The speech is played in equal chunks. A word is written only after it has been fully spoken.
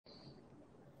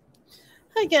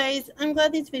Hi guys, I'm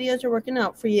glad these videos are working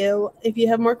out for you. If you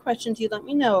have more questions, you let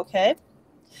me know, okay?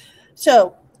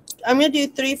 So I'm going to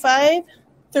do 35,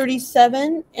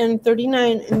 37, and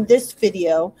 39 in this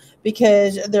video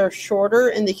because they're shorter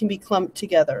and they can be clumped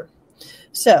together.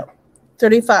 So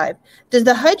 35. Does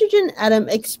the hydrogen atom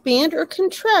expand or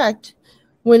contract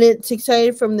when it's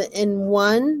excited from the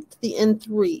N1 to the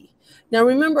N3? Now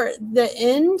remember, the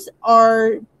N's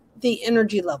are the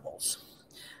energy levels.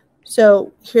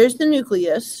 So here's the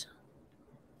nucleus.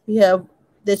 We have,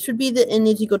 this would be the N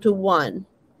is equal to 1.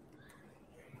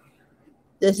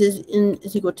 This is N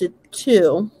is equal to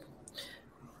 2.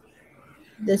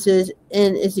 This is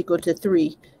N is equal to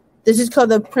 3. This is called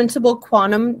the principal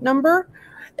quantum number.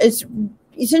 It's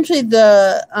essentially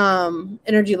the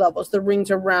energy levels, the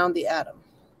rings around the atom.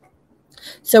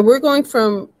 So we're going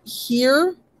from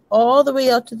here all the way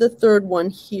out to the third one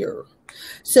here.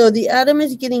 So the atom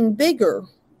is getting bigger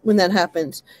when that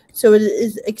happens. So it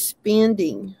is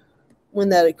expanding when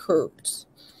that occurs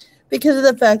because of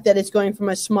the fact that it's going from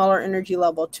a smaller energy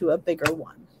level to a bigger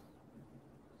one.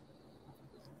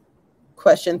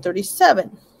 Question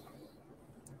 37.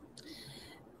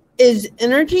 Is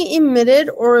energy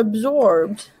emitted or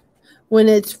absorbed when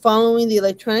it's following the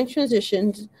electronic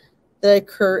transitions that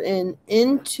occur in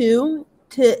N2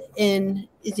 to N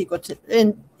is equal to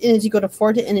N is equal to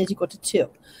 4 to N is equal to 2?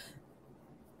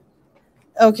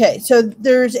 Okay, so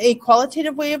there's a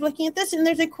qualitative way of looking at this, and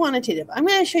there's a quantitative. I'm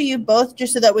going to show you both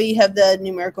just so that way you have the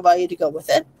numerical value to go with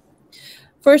it.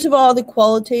 First of all, the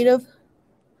qualitative.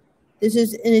 This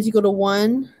is N is equal to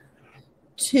 1,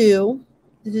 2.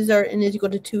 This is our N is equal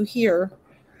to 2 here.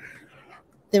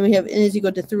 Then we have N is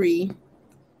equal to 3.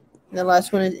 And the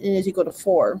last one is N is equal to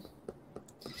 4.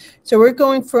 So we're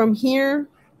going from here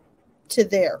to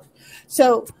there.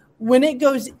 So when it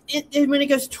goes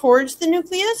towards the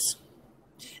nucleus,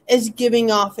 is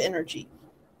giving off energy.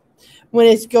 When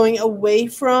it's going away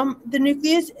from the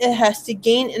nucleus, it has to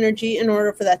gain energy in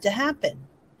order for that to happen.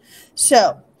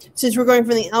 So since we're going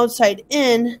from the outside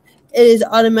in, it is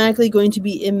automatically going to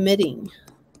be emitting.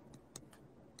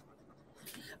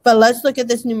 But let's look at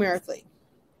this numerically.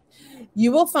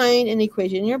 You will find an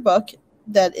equation in your book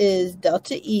that is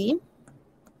delta E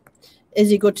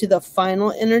is equal to the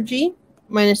final energy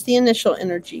minus the initial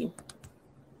energy,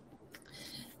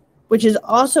 which is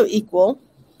also equal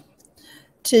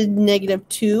to negative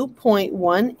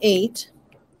 2.18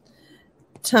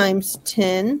 times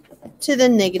 10 to the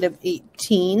negative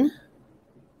 18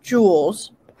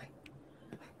 joules,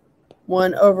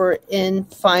 1 over N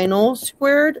final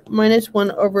squared minus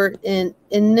 1 over N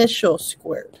initial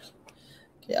squared.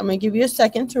 Okay, I'm going to give you a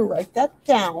second to write that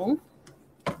down.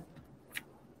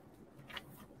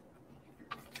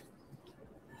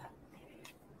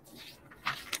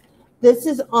 This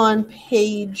is on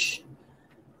page,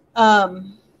 this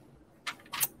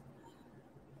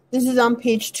is on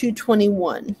page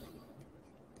 221.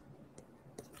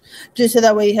 Just so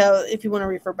that way you have, if you want to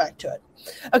refer back to it.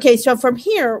 Okay, so from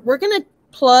here, we're going to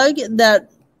plug that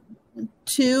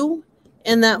 2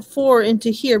 and that 4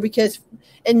 into here because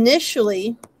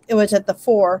initially it was at the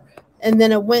 4, and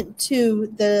then it went to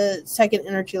the second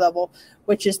energy level,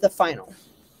 which is the final.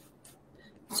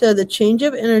 So the change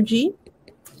of energy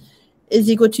is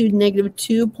equal to negative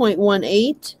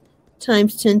 2.18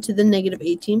 times 10 to the negative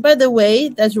 18. By the way,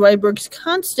 that's Rydberg's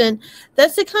constant.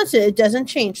 That's the constant. It doesn't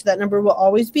change. That number will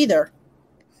always be there.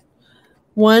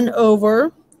 1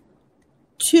 over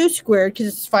 2 squared, because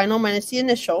it's final minus the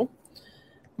initial,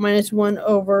 minus 1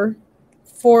 over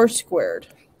 4 squared.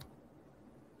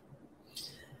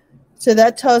 So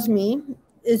that tells me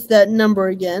is that number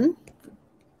again,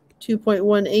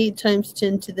 2.18 times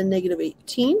 10 to the negative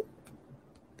 18.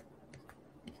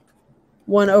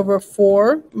 1 over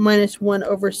 4 minus 1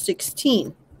 over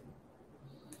 16.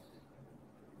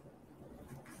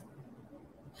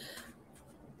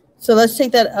 So let's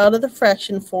take that out of the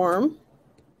fraction form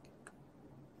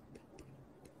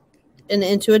and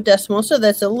into a decimal, so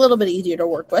that's a little bit easier to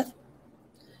work with.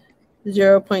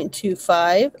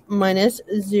 0.25 minus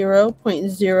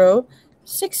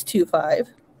 0.0625.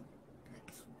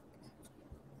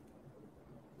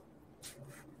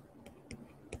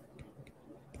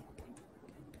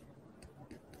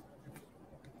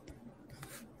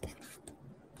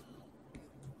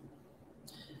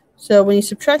 So when you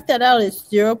subtract that out, it's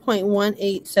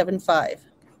 0.1875.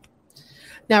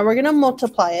 Now we're going to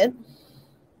multiply it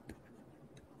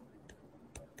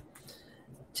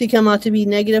to come out to be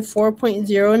negative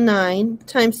 4.09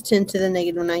 times 10 to the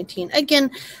negative 19.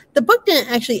 Again, the book didn't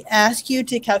actually ask you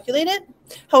to calculate it.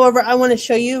 However, I want to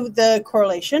show you the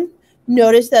correlation.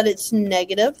 Notice that it's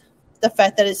negative. The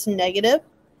fact that it's negative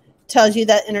tells you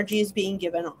that energy is being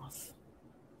given off.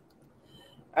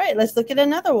 All right, let's look at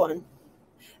another one.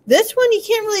 This one you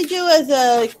can't really do as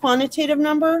a quantitative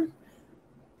number,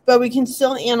 but we can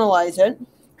still analyze it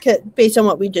based on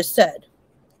what we just said.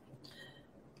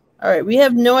 All right, we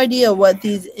have no idea what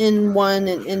these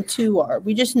N1 and N2 are.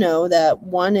 We just know that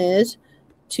one is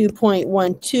 2.12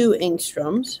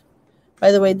 angstroms.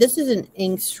 By the way, this is an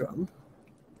angstrom.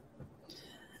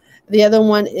 The other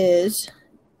one is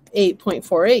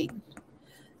 8.48.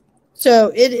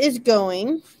 So it is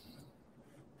going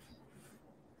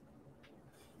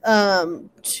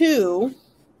to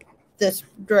this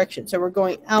direction. So we're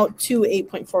going out to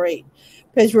 8.48.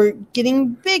 Because we're getting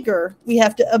bigger, we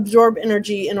have to absorb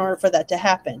energy in order for that to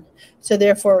happen. So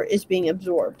therefore, it's being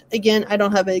absorbed. Again, I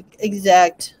don't have an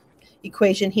exact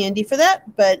equation handy for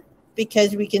that, but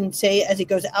because we can say as it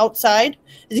goes outside,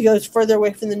 as it goes further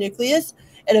away from the nucleus,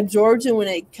 it absorbs, and when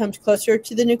it comes closer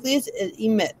to the nucleus, it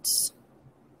emits.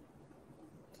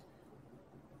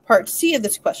 Part C of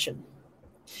this question.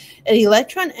 An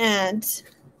electron adds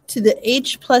to the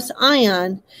H plus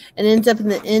ion and ends up in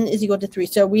the N is equal to 3.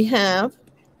 So we have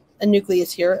a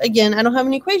nucleus here. Again, I don't have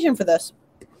an equation for this.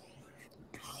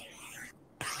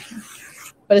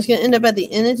 But it's going to end up at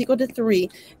the N is equal to 3.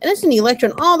 And it's an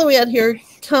electron all the way out here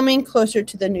coming closer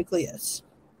to the nucleus.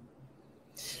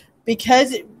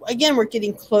 Because, again, we're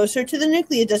getting closer to the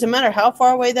nucleus. It doesn't matter how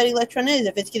far away that electron is.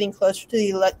 If it's getting closer to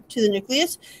the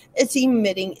nucleus, it's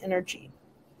emitting energy.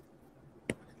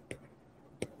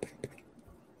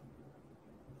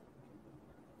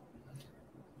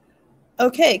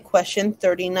 Okay, question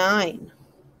 39.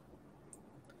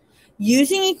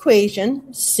 Using equation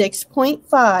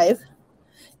 6.5,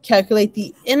 calculate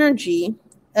the energy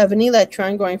of an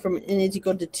electron going from N is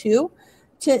equal to 2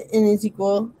 to N is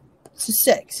equal to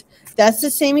 6. That's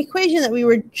the same equation that we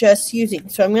were just using.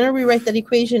 So I'm going to rewrite that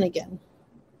equation again.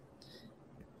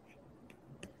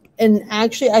 And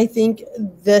actually, I think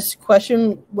this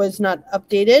question was not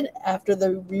updated after they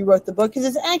rewrote the book, because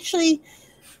it's actually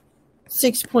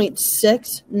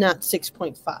 6.6, not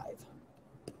 6.5.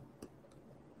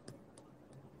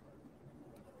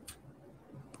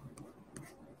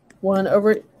 One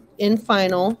over N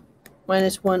final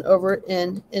minus 1 over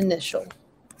N initial.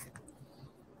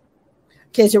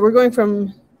 Okay, so we're going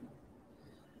from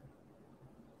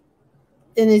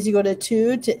N is equal to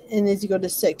 2 to N is equal to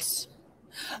 6.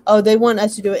 Oh, they want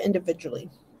us to do it individually.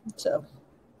 So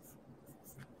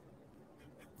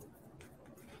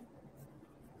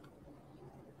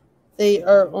they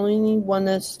are only want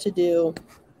us to do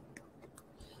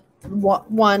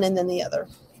one and then the other.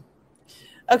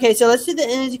 Okay, so let's do the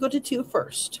N is equal to 2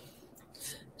 first.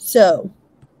 So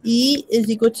E is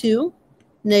equal to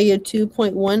negative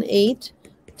 2.18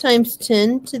 times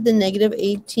 10 to the negative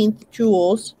 18th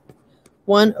joules,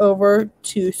 1 over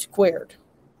 2 squared.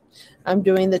 I'm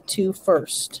doing the 2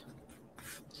 first.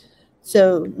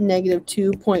 So negative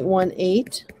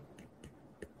 2.18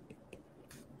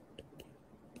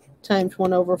 times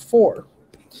 1 over 4,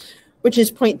 which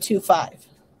is 0.25.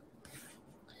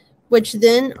 Which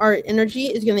then our energy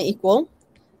is going to equal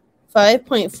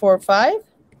 5.45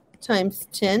 times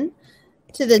 10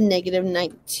 to the negative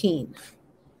 19.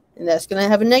 And that's going to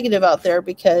have a negative out there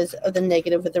because of the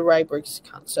negative of the Rydberg's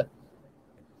constant.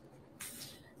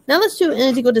 Now let's do N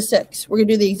is equal to 6. We're going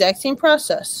to do the exact same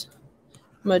process.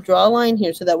 I'm going to draw a line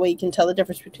here so that way you can tell the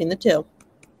difference between the two.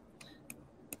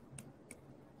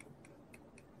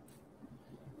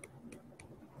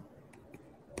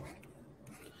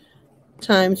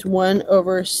 Times 1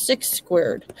 over 6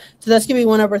 squared. So that's going to be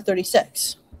 1 over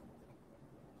 36.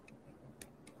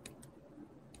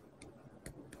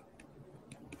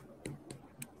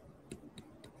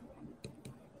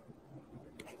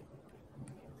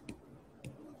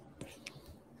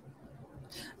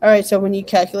 All right, so when you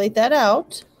calculate that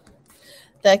out,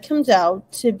 that comes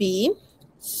out to be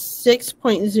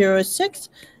 6.06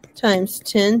 times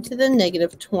 10 to the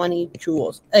negative 20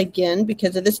 joules. Again,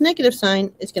 because of this negative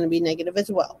sign, it's going to be negative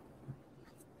as well.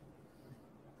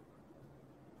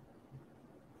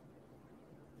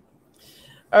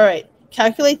 All right,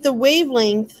 calculate the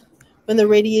wavelength when the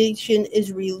radiation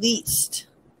is released.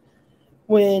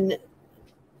 When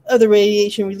the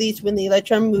radiation released when the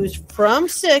electron moves from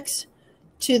 6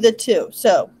 to the 2.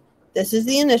 So this is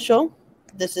the initial,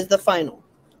 this is the final.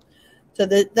 So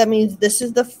that means this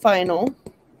is the final.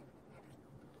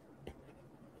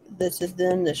 This is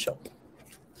the initial.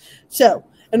 So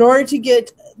in order to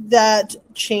get that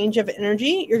change of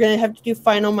energy, you're going to have to do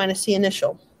final minus the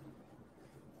initial.